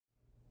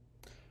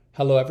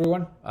Hello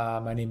everyone,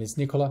 my name is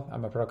Nicola.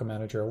 I'm a product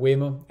manager at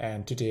Waymo,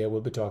 and today I will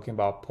be talking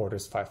about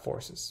Porter's 5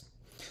 forces.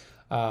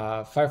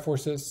 5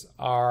 forces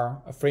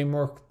are a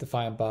framework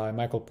defined by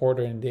Michael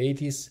Porter in the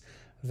 80s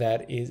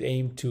that is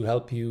aimed to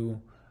help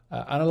you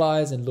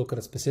analyze and look at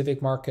a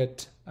specific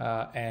market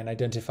and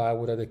identify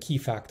what are the key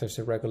factors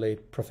that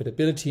regulate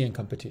profitability and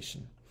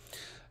competition.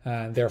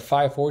 There are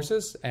 5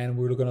 forces, and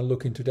we're going to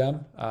look into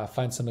them,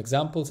 find some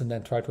examples, and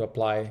then try to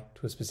apply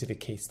to a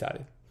specific case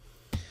study.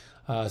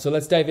 So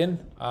let's dive in.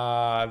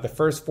 The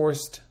first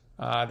force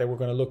that we're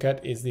going to look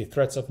at is the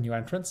threats of new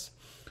entrants,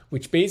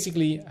 which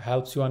basically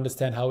helps you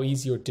understand how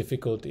easy or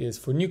difficult it is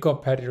for new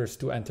competitors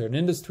to enter an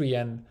industry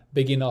and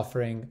begin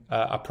offering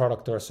a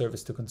product or a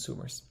service to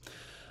consumers.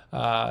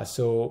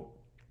 So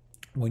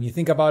when you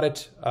think about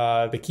it,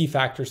 the key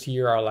factors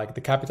here are like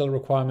the capital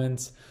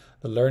requirements,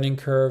 the learning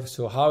curve.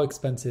 So how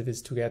expensive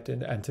is to get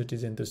into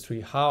this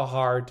industry? How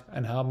hard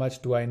and how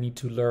much do I need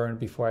to learn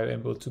before I'm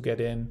able to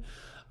get in?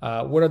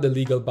 What are the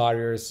legal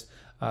barriers?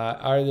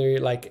 Are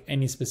there like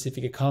any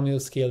specific economy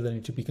of scale that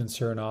need to be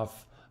concerned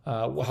of?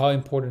 How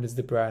important is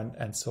the brand,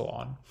 and so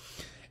on?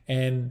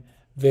 And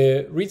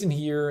the reason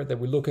here that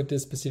we look at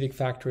this specific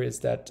factor is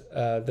that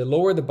the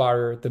lower the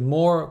barrier, the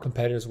more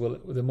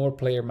the more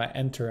player might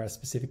enter a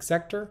specific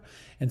sector,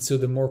 and so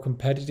the more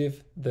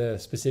competitive the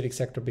specific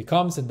sector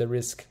becomes, and the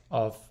risk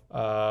of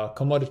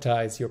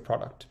commoditize your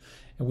product,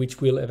 and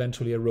which will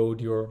eventually erode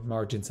your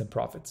margins and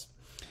profits.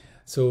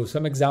 So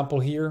some example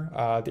here,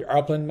 the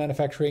airplane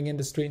manufacturing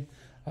industry.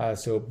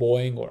 So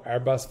Boeing or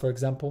Airbus, for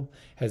example,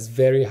 has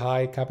very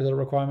high capital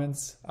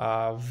requirements,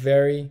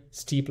 very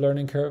steep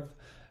learning curve,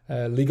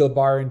 legal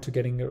bar into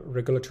getting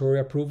regulatory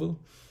approval,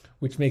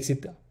 which makes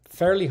it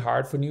fairly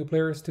hard for new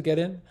players to get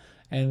in.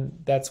 And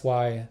that's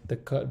why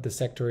the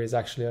sector is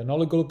actually an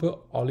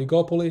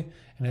oligopoly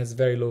and has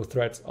very low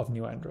threats of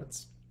new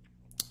entrants.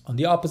 On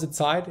the opposite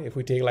side, if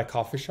we take like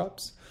coffee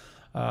shops,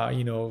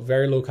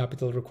 very low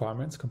capital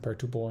requirements compared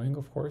to Boeing,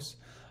 of course.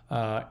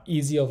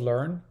 Easy of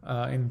learn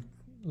in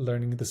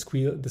learning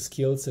the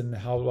skills and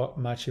how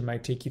much it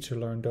might take you to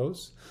learn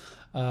those.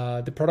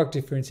 The product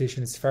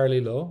differentiation is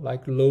fairly low,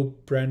 like low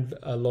brand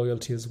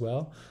loyalty as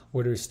well,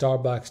 whether it's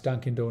Starbucks,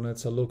 Dunkin'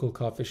 Donuts, a local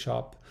coffee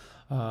shop.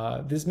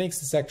 This makes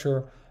the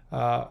sector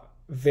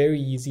very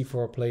easy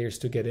for players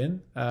to get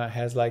in,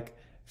 has like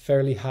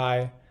fairly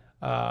high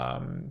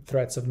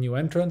threats of new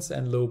entrants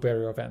and low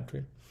barrier of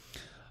entry.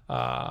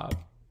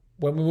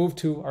 When we move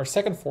to our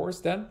second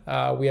force, then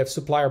we have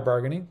supplier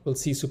bargaining. We'll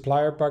see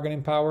supplier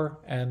bargaining power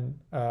and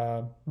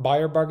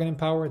buyer bargaining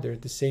power. They're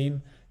the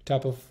same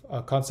type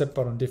of concept,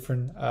 but on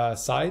different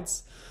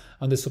sides.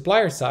 On the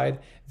supplier side,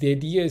 the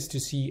idea is to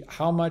see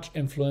how much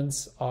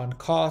influence on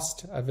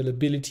cost,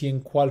 availability,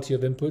 and quality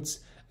of inputs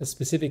a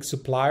specific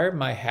supplier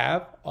might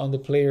have on the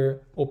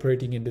player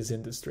operating in this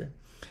industry.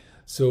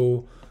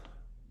 So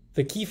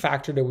the key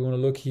factor that we want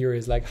to look here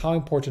is like how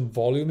important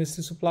volume is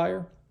to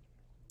supplier,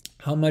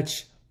 how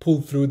much pull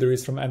through there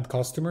is from end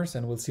customers,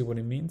 and we'll see what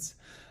it means.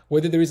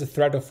 Whether there is a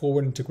threat of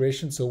forward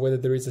integration, so whether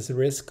there is a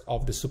risk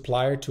of the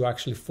supplier to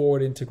actually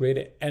forward integrate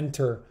and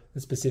enter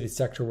the specific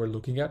sector we're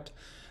looking at.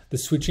 The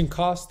switching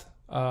cost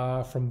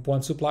from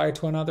one supplier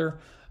to another,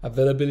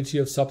 availability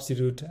of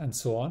substitute, and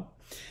so on.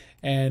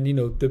 And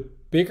the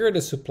bigger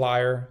the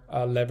supplier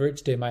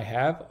leverage they might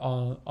have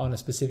on a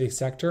specific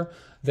sector,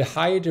 the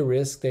higher the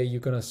risk that you're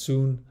going to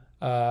soon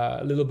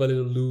little by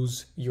little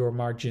lose your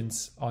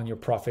margins on your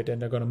profit,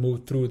 and they're going to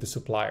move through the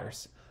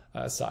suppliers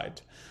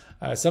side.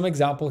 Some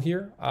example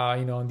here,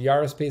 in the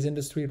aerospace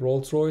industry,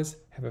 Rolls-Royce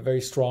have a very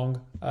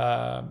strong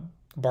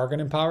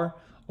bargaining power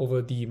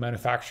over the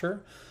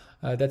manufacturer.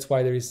 That's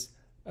why there is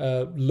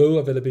low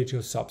availability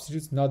of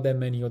substitutes. Not that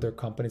many other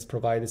companies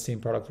provide the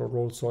same product what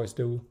Rolls-Royce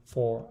do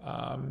for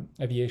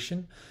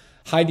aviation.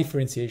 High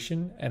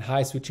differentiation and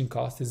high switching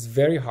cost is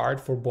very hard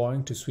for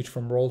Boeing to switch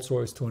from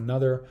Rolls-Royce to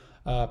another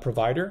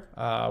provider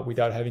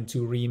without having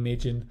to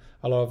reimagine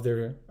a lot of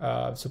their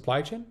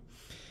supply chain.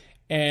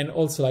 And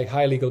also like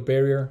high legal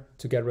barrier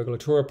to get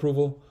regulatory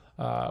approval,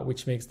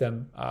 which makes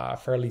them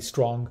fairly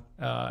strong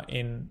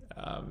in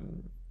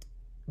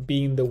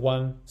being the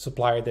one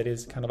supplier that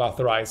is kind of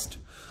authorized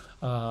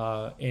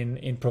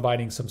in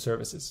providing some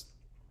services.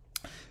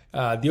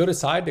 The other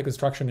side, the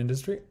construction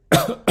industry,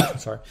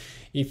 sorry,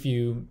 if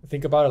you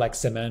think about it, like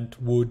cement,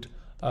 wood,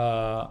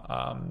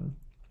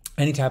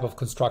 any type of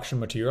construction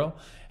material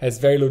has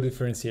very low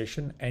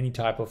differentiation. Any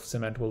type of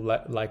cement will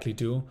likely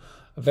do.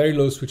 A very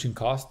low switching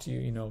cost.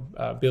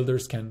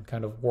 Builders can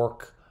kind of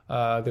work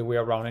their way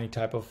around any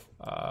type of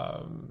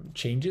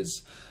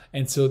changes.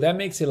 And so that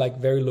makes it like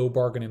very low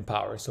bargaining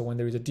power. So when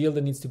there is a deal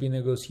that needs to be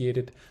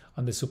negotiated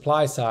on the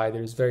supply side,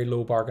 there's very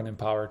low bargaining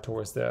power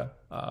towards the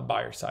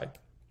buyer side.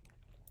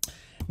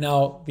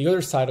 Now, the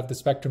other side of the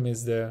spectrum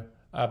is the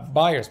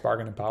buyer's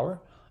bargaining power.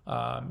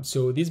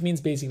 So this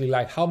means basically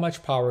like how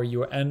much power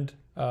your end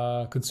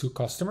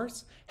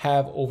customers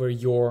have over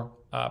your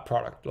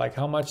product, like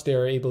how much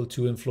they're able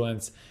to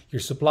influence your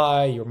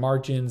supply, your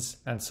margins,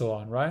 and so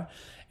on, right?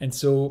 And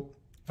so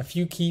a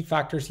few key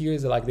factors here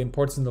is like the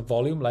importance of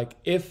volume. Like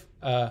if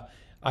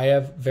I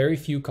have very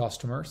few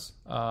customers,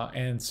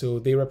 and so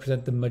they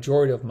represent the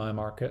majority of my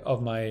market,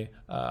 of my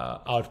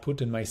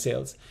output and my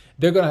sales.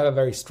 They're going to have a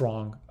very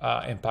strong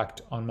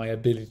impact on my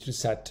ability to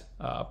set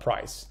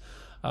price.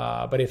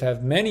 But if I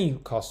have many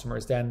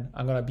customers, then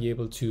I'm going to be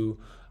able to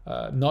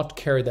not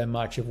care that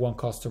much if one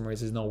customer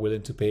is not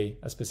willing to pay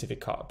a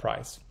specific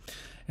price.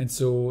 And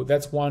so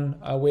that's one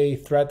way.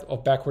 Threat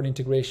of backward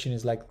integration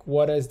is like,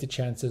 what is the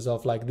chances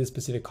of like this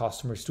specific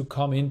customers to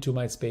come into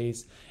my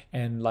space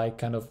and like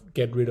kind of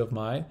get rid of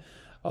my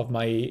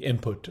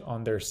input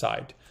on their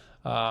side.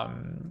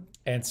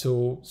 And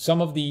so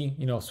some of the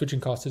switching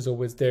cost is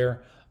always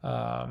there.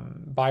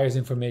 Buyers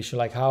information,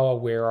 like how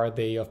aware are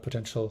they of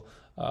potential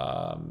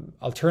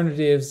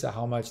alternatives,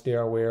 how much they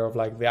are aware of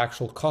like the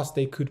actual cost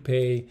they could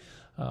pay,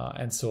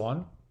 and so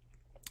on.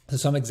 So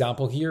some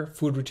example here,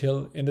 food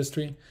retail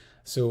industry.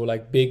 So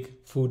like big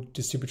food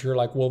distributor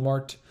like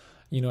Walmart,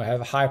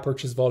 have high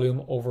purchase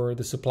volume over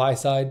the supply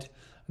side.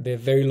 They have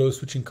very low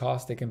switching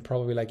costs. They can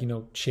probably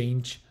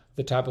change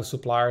the type of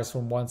suppliers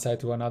from one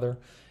side to another.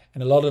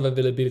 And a lot of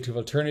availability of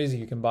alternatives.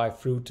 You can buy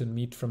fruit and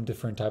meat from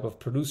different type of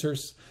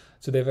producers.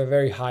 So they have a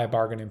very high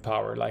bargaining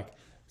power. Like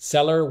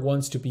seller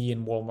wants to be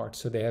in Walmart.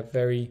 So they have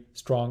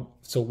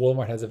so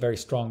Walmart has a very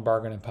strong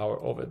bargaining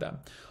power over them.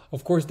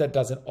 Of course, that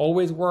doesn't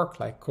always work.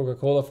 Like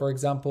Coca-Cola, for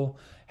example,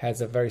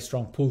 has a very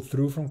strong pull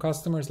through from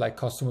customers. Like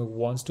customer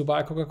wants to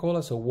buy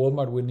Coca-Cola. So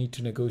Walmart will need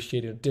to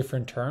negotiate on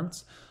different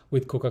terms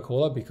with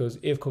Coca-Cola, because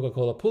if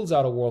Coca-Cola pulls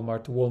out of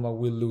Walmart, Walmart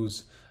will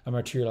lose a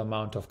material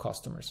amount of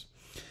customers.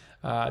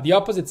 The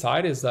opposite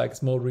side is like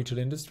small retail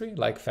industry,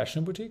 like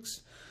fashion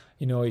boutiques.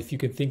 If you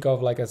can think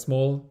of like a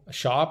small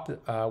shop,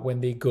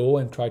 when they go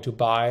and try to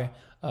buy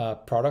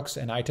products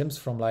and items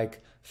from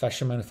like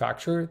fashion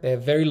manufacturer, they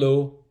have very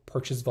low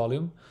purchase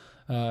volume.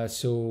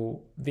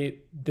 So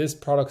these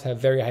products have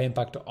very high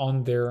impact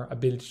on their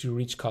ability to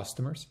reach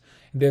customers.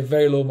 They have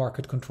very low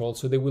market control,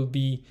 so they will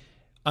be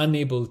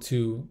unable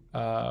to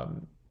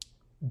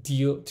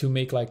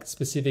make like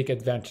specific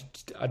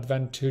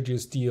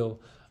advantageous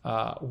deal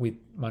with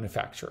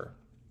manufacturer.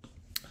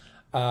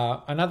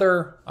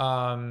 Another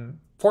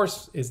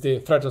force is the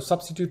threat of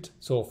substitute.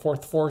 So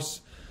fourth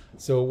force.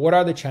 So what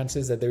are the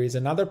chances that there is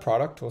another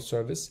product or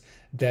service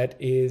that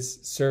is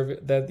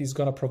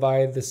going to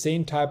provide the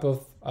same type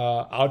of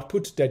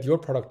output that your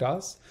product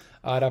does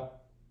at a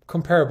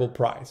comparable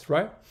price,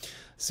 right?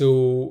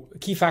 So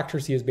key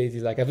factors here is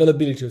basically like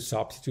availability of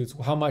substitutes.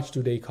 How much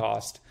do they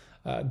cost?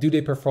 Do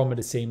they perform at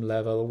the same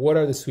level? What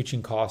are the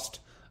switching costs?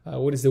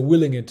 What is the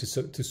willingness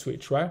to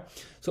switch, right?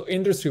 So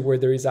industry where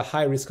there is a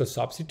high risk of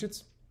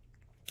substitutes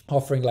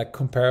offering like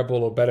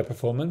comparable or better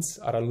performance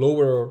at a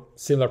lower or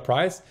similar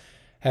price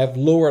have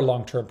lower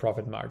long-term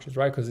profit margins,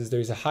 right? Because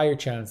there is a higher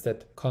chance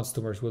that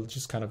customers will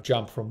just kind of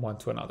jump from one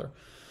to another.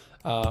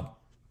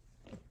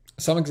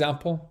 Some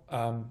example,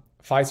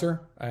 Pfizer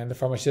and the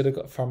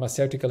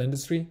pharmaceutical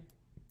industry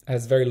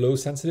has very low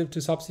sensitivity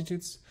to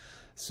substitutes.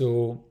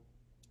 So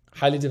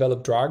highly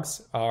developed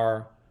drugs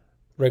are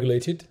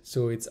regulated,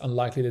 so it's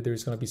unlikely that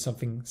there's going to be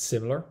something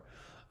similar.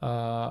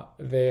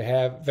 They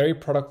have very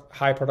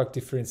high product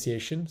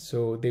differentiation,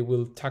 so they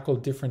will tackle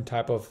different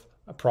type of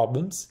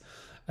problems.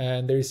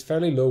 And there is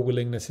fairly low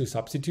willingness to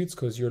substitutes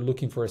because you're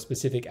looking for a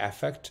specific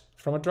effect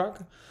from a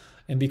drug.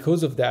 And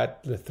because of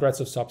that, the threats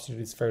of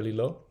substitute is fairly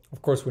low.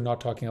 Of course, we're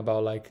not talking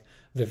about like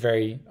the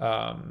very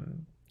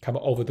kind of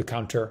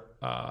over-the-counter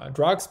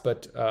drugs,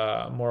 but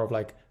more of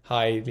like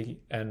highly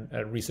and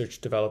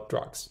research developed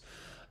drugs.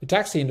 The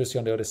taxi industry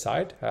on the other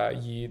side,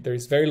 there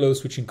is very low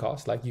switching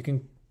costs. Like you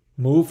can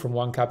move from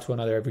one cab to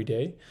another every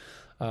day.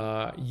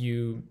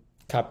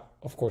 Cab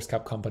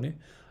company.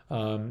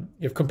 You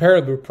have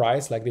comparable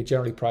price, like they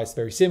generally price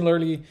very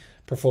similarly.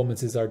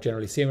 Performances are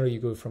generally similar. You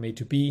go from A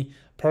to B.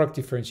 Product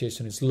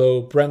differentiation is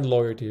low. Brand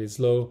loyalty is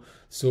low.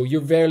 So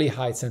you're very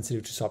high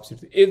sensitive to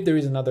substitute. If there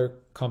is another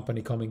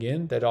company coming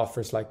in that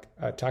offers like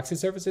taxi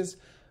services,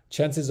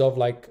 chances of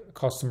like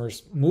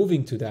customers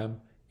moving to them,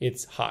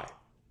 it's high.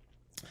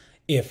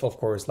 If of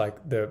course like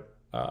the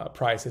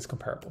price is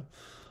comparable.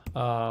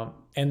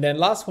 And then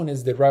last one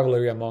is the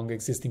rivalry among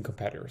existing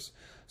competitors.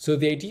 So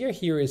the idea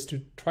here is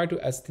to try to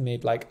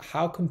estimate like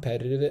how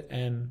competitive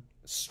and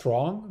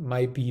strong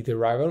might be the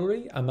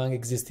rivalry among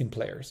existing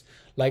players.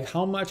 Like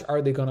how much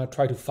are they going to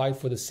try to fight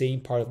for the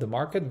same part of the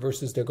market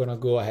versus they're going to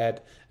go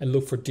ahead and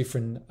look for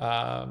different,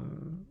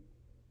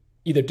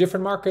 either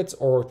different markets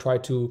or try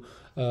to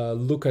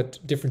look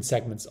at different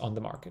segments on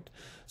the market.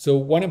 So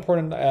one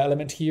important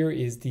element here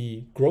is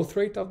the growth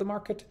rate of the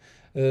market.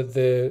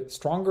 The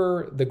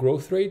stronger the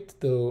growth rate,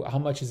 how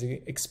much is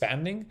it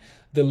expanding,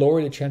 the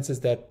lower the chances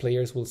that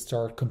players will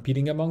start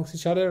competing amongst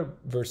each other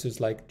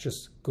versus like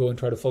just go and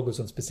try to focus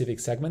on specific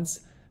segments.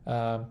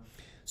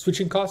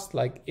 Switching cost,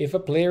 like if a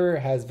player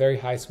has very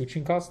high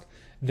switching cost,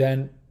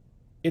 then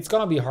it's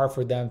going to be hard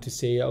for them to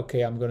say,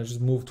 okay, I'm going to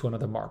just move to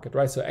another market,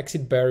 right? So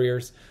exit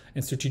barriers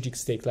and strategic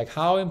stakes, like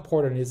how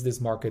important is this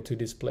market to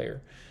this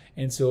player?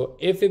 And so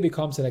if it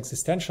becomes an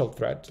existential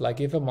threat, like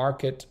if a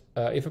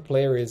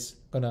player is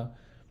going to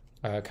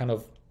kind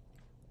of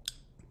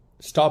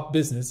stop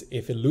business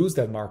if it loses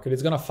that market,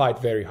 it's going to fight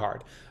very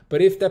hard.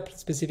 But if that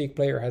specific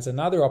player has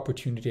another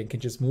opportunity and can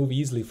just move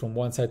easily from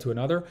one side to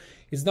another,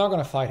 it's not going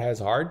to fight as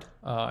hard.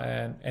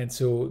 And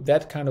so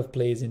that kind of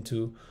plays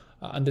into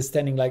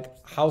understanding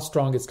like how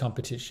strong is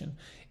competition.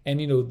 And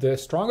the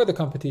stronger the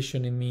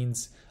competition, it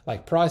means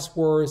like price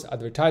wars,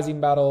 advertising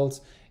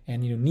battles,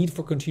 and need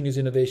for continuous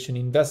innovation,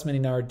 investment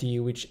in R&D,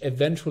 which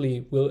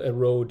eventually will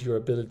erode your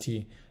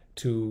ability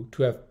to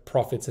have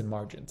profits and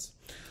margins.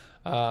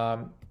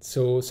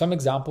 So some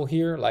example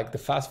here, like the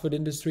fast food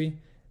industry,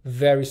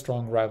 very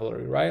strong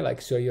rivalry, right?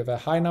 Like, so you have a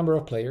high number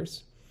of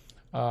players,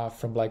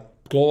 from like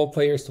global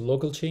players to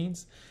local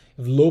chains,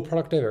 you have low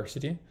product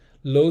diversity,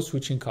 low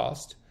switching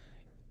cost,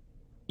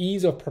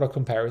 ease of product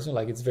comparison.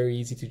 Like it's very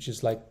easy to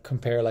just like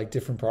compare like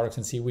different products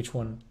and see which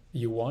one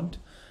you want.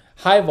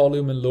 High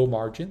volume and low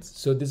margins.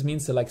 So this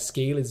means that like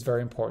scale is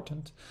very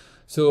important.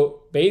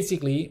 So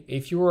basically,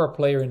 if you are a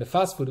player in the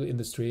fast food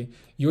industry,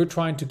 you're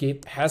trying to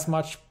get as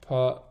much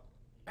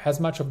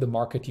of the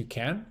market you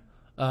can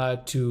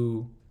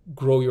to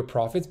grow your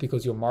profits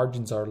because your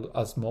margins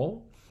are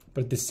small.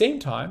 But at the same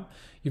time,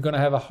 you're going to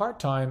have a hard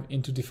time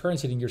into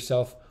differentiating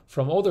yourself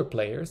from other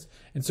players.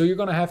 And so you're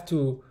going to have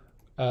to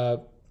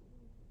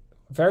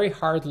very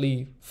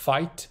hardly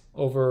fight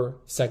over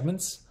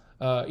segments,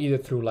 either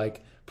through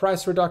like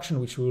price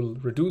reduction, which will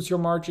reduce your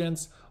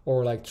margins,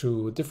 or like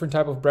through different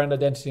type of brand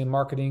identity and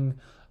marketing,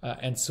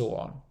 and so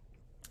on.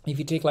 If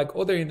you take like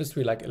other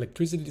industry, like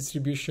electricity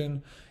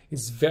distribution,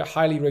 is very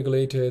highly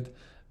regulated.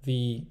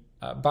 The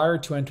barrier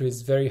to entry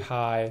is very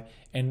high,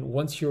 and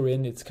once you're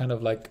in, it's kind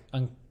of like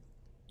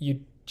you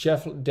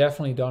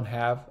definitely don't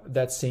have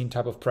that same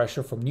type of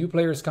pressure from new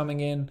players coming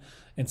in,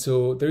 and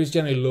so there is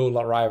generally low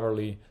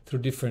rivalry through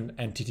different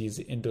entities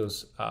in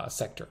those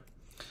sector.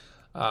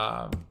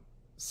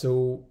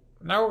 So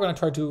now we're going to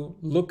try to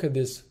look at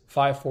these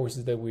 5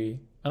 forces that we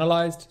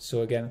analyzed.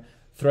 So again,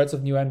 threats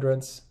of new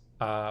entrants,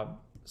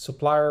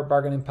 supplier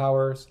bargaining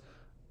powers,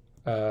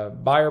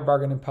 buyer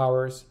bargaining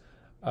powers,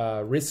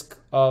 risk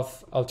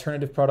of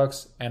alternative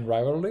products, and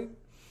rivalry.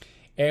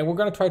 And we're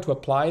going to try to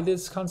apply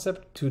this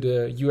concept to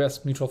the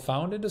US mutual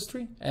fund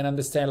industry and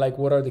understand like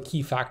what are the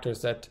key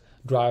factors that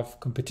drive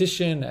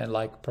competition and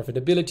like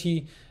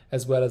profitability,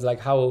 as well as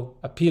like how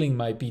appealing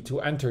might be to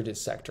enter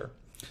this sector.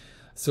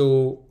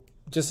 So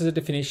just as a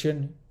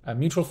definition, a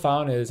mutual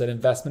fund is an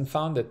investment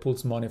fund that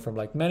pulls money from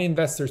like many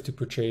investors to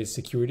purchase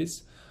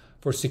securities.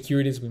 For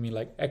securities, we mean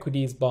like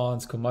equities,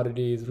 bonds,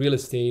 commodities, real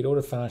estate,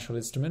 other financial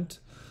instrument.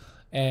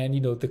 And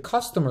the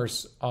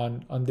customers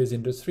on this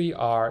industry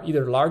are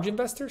either large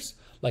investors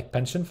like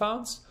pension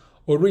funds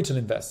or retail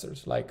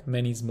investors like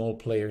many small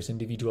players,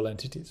 individual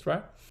entities,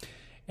 right?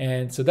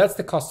 And so that's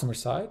the customer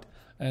side.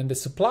 And the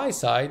supply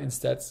side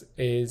instead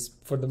is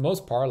for the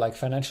most part like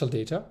financial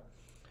data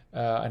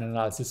and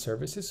analysis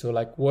services. So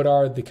like what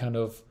are the kind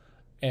of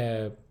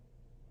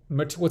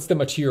what's the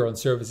material and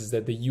services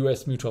that the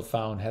US mutual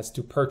fund has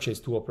to purchase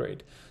to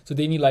operate? So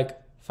they need like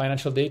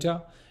financial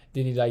data,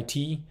 they need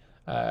IT,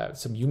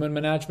 some human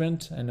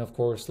management, and of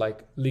course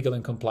like legal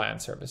and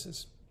compliance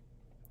services.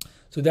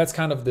 So that's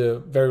kind of the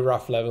very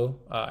rough level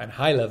and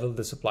high level,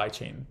 the supply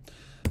chain.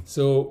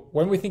 So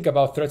when we think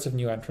about threats of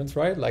new entrants,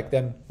 right, like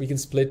then we can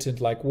split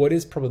into like what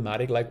is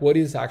problematic, like what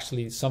is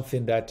actually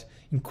something that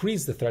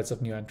increase the threats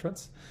of new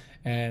entrants.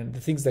 And the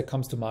things that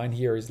comes to mind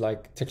here is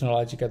like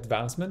technological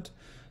advancement.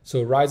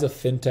 So rise of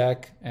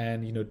fintech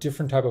and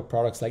different type of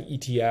products like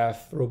ETF,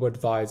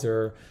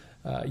 robo-advisor,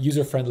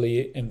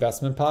 user-friendly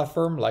investment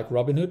platform like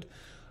Robinhood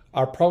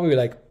are probably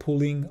like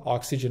pulling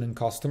oxygen and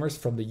customers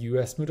from the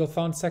US mutual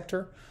fund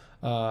sector.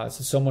 So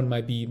someone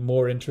might be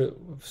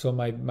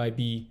might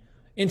be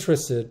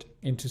interested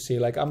into say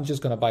like I'm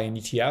just going to buy an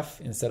ETF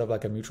instead of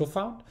like a mutual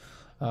fund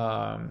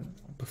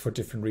for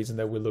different reasons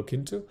that we'll look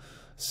into.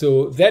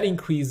 So that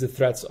increases the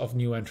threats of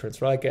new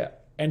entrants, right? Like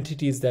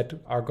entities that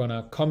are going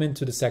to come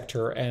into the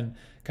sector and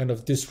kind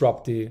of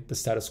disrupt the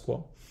status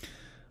quo.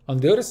 On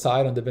the other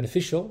side, on the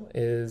beneficial,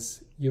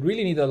 is you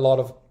really need a lot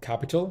of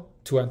capital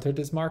to enter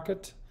this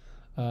market.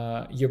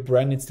 Your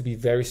brand needs to be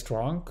very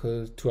strong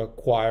to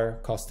acquire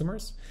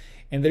customers.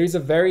 And there is a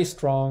very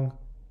strong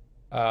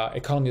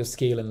economy of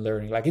scale and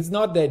learning. Like it's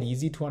not that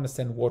easy to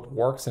understand what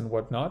works and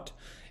what not.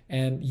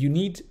 And you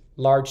need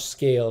large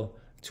scale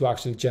to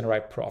actually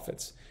generate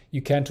profits.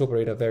 You can't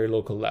operate at a very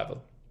local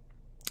level.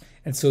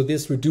 And so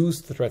this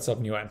reduced the threats of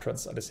new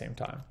entrants at the same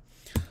time.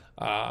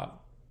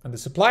 And the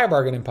supplier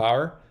bargaining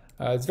power,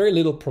 it's very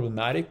little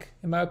problematic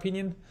in my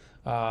opinion.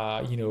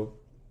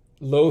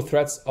 Low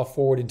threats of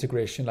forward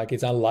integration. Like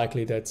it's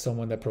unlikely that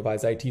someone that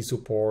provides IT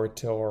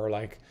support or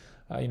like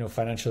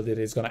financial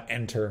data is going to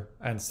enter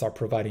and start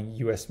providing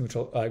US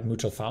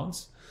mutual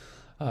funds.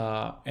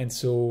 And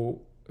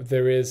so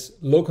there is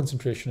low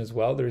concentration as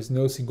well. There is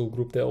no single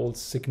group that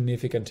holds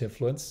significant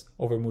influence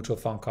over mutual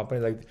fund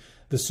companies. Like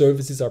the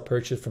services are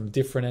purchased from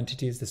different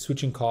entities. The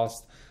switching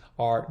costs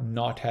are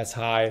not as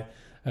high.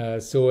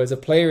 So as a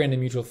player in the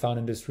mutual fund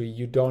industry,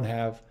 you don't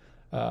have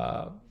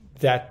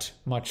that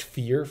much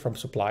fear from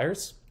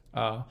suppliers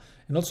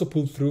and also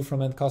pull through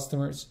from end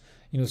customers.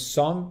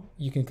 Some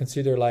you can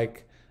consider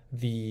like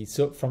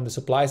from the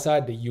supply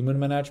side, the human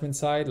management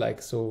side,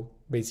 like so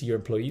basically your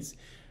employees.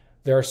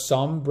 There are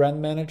some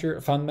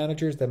fund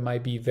managers that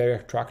might be very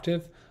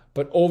attractive,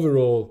 but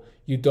overall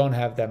you don't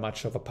have that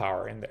much of a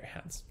power in their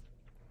hands.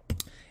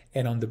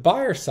 And on the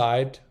buyer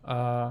side,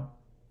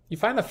 you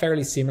find a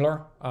fairly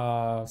similar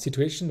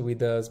situation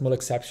with a small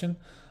exception.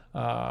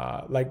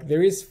 Like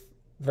there is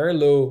very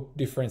low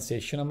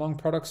differentiation among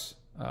products,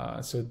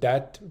 so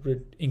that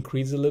would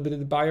increase a little bit of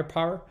the buyer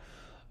power.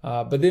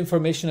 But the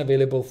information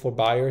available for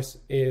buyers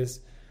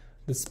is,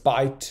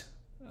 despite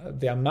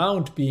the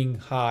amount being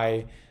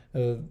high,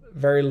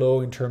 very low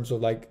in terms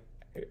of like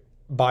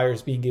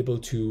buyers being able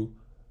to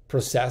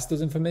process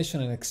those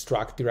information and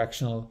extract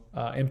directional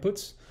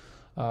inputs.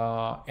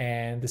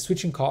 And the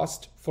switching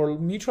cost for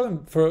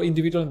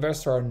individual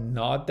investors are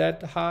not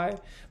that high,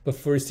 but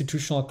for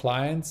institutional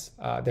clients,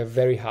 they're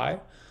very high.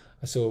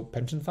 So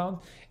pension fund.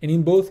 And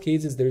in both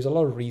cases, there's a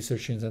lot of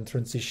research and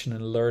transition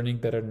and learning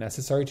that are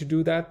necessary to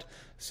do that.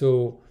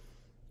 So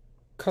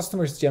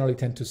customers generally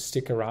tend to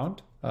stick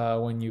around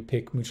when you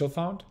pick mutual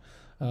fund.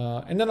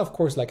 And then of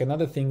course, like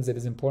another thing that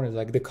is important is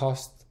like the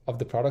cost of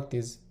the product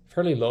is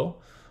fairly low.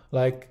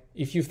 Like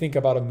if you think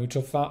about a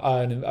mutual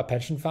fund, a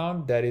pension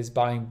fund that is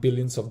buying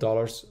billions of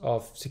dollars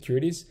of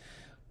securities,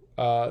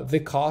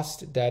 the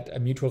cost that a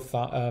mutual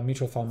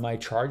fund might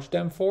charge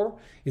them for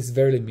is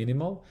very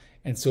minimal.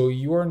 And so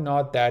you are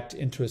not that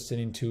interested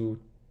into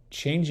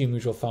changing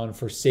mutual fund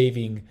for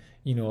saving,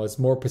 a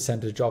small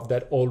percentage of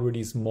that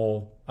already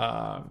small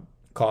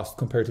cost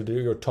compared to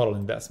your total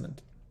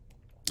investment.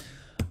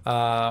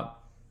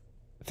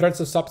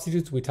 Threats of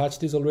substitutes, we touched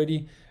this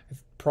already.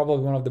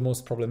 Probably one of the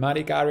most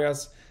problematic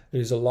areas.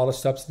 There's a lot of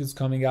substitutes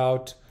coming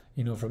out,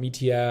 from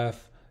ETF,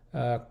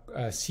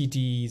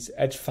 CDs,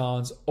 hedge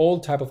funds, all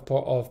type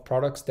of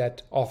products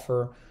that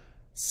offer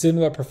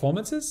similar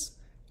performances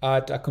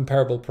at a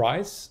comparable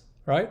price,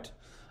 right?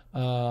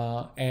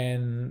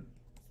 And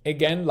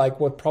again, like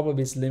what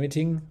probably is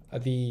limiting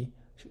the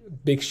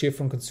big shift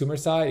from consumer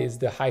side is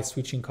the high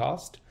switching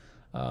cost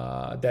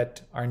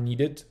that are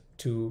needed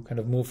to kind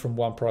of move from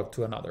one product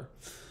to another.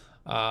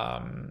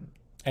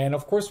 And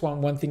of course,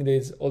 one thing that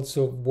is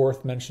also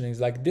worth mentioning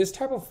is like this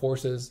type of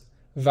forces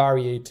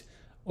variate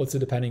also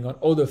depending on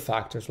other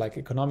factors like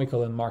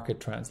economical and market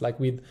trends. Like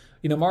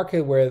in a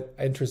market where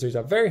interest rates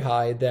are very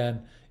high,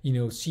 then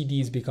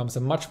CDs becomes a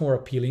much more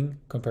appealing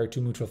compared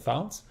to mutual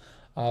funds.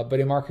 But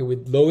in a market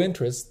with low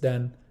interest,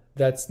 then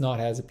that's not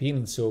as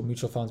appealing. So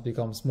mutual funds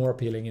becomes more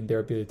appealing in their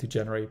ability to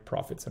generate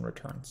profits and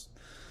returns.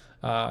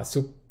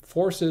 So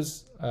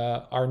forces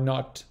are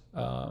not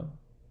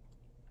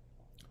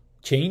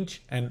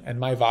change and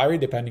might vary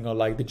depending on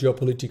like the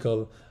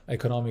geopolitical,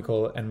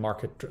 economical, and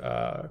market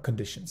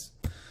conditions.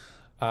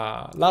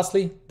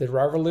 Lastly, the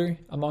rivalry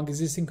among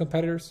existing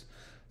competitors.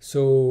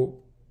 So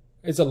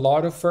it's a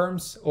lot of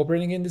firms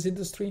operating in this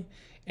industry,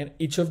 and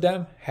each of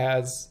them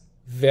has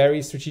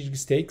very strategic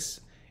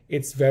stakes.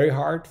 It's very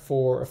hard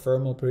for a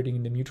firm operating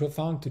in the mutual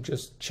fund to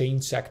just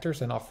change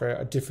sectors and offer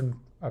a different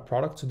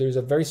product. So there's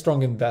a very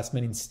strong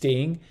investment in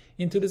staying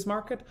into this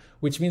market,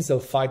 which means they'll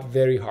fight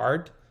very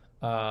hard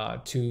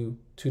to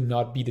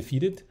not be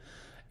defeated.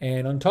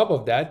 And on top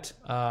of that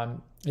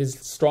is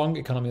strong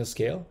economy of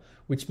scale,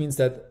 which means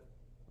that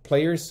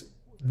players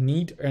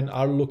need and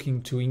are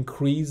looking to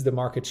increase the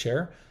market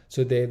share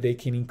so that they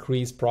can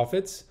increase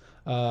profits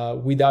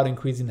without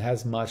increasing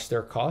as much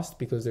their cost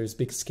because there's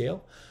big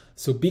scale.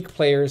 So big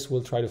players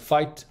will try to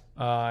fight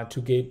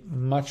to get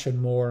much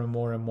and more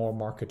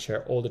market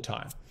share all the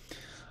time.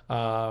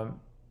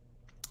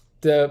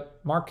 The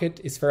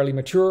market is fairly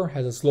mature,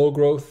 has a slow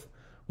growth,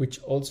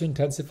 which also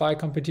intensify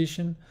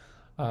competition.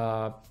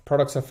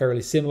 Products are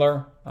fairly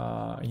similar.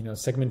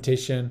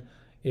 Segmentation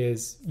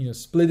is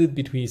split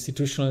between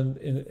institutional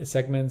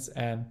segments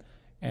and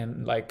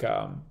like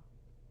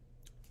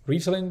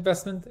retail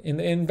investment in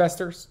the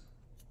investors.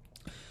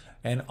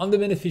 And on the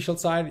beneficial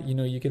side,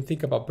 you can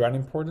think about brand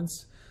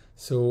importance.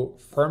 So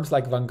firms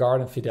like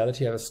Vanguard and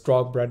Fidelity have a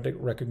strong brand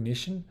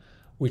recognition,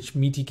 which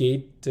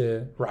mitigate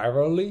the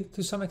rivalry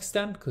to some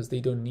extent because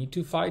they don't need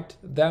to fight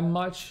that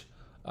much.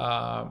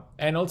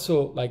 And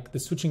also like the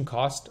switching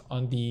cost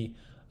on the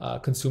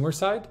consumer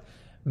side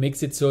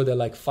makes it so that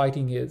like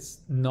fighting is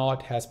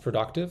not as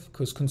productive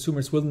because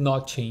consumers will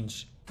not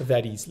change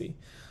that easily.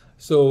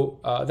 So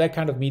that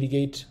kind of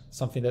mitigate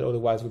something that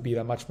otherwise would be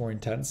a much more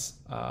intense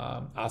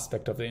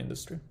aspect of the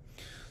industry.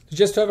 So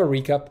just to have a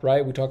recap,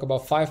 right? We talk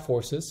about 5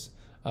 forces: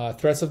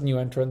 threats of new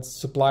entrants,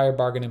 supplier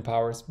bargaining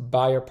powers,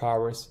 buyer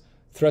powers,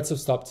 threats of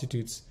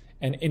substitutes,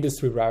 and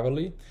industry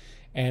rivalry,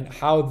 and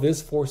how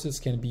these forces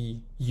can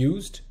be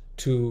used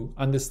to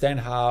understand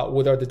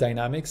what are the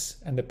dynamics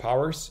and the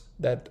powers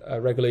that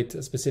regulate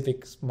a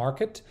specific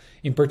market,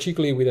 in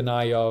particular with an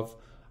eye of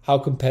how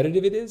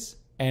competitive it is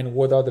and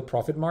what are the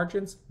profit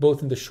margins,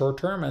 both in the short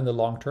term and the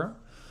long term.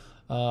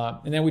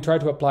 And then we try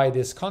to apply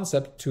this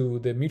concept to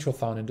the mutual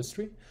fund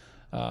industry,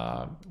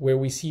 where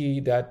we see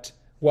that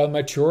while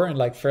mature and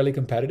like fairly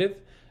competitive,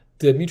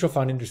 the mutual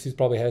fund industry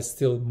probably has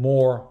still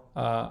more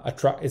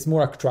is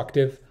more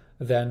attractive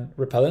than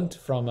repellent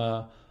from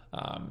a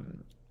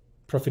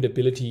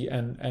profitability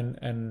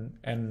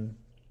and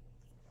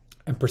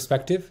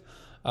perspective.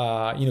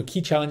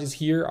 Key challenges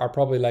here are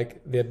probably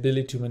like the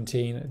ability to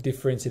maintain a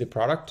differentiated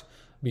product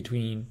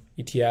between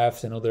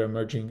ETFs and other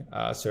emerging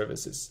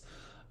services.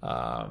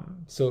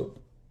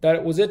 So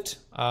that was it.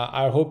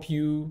 I hope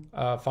you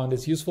found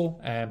this useful,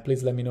 and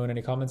please let me know in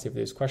any comments if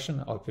there's a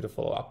question. I'll be able to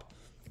follow up.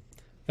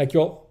 Thank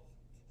you all.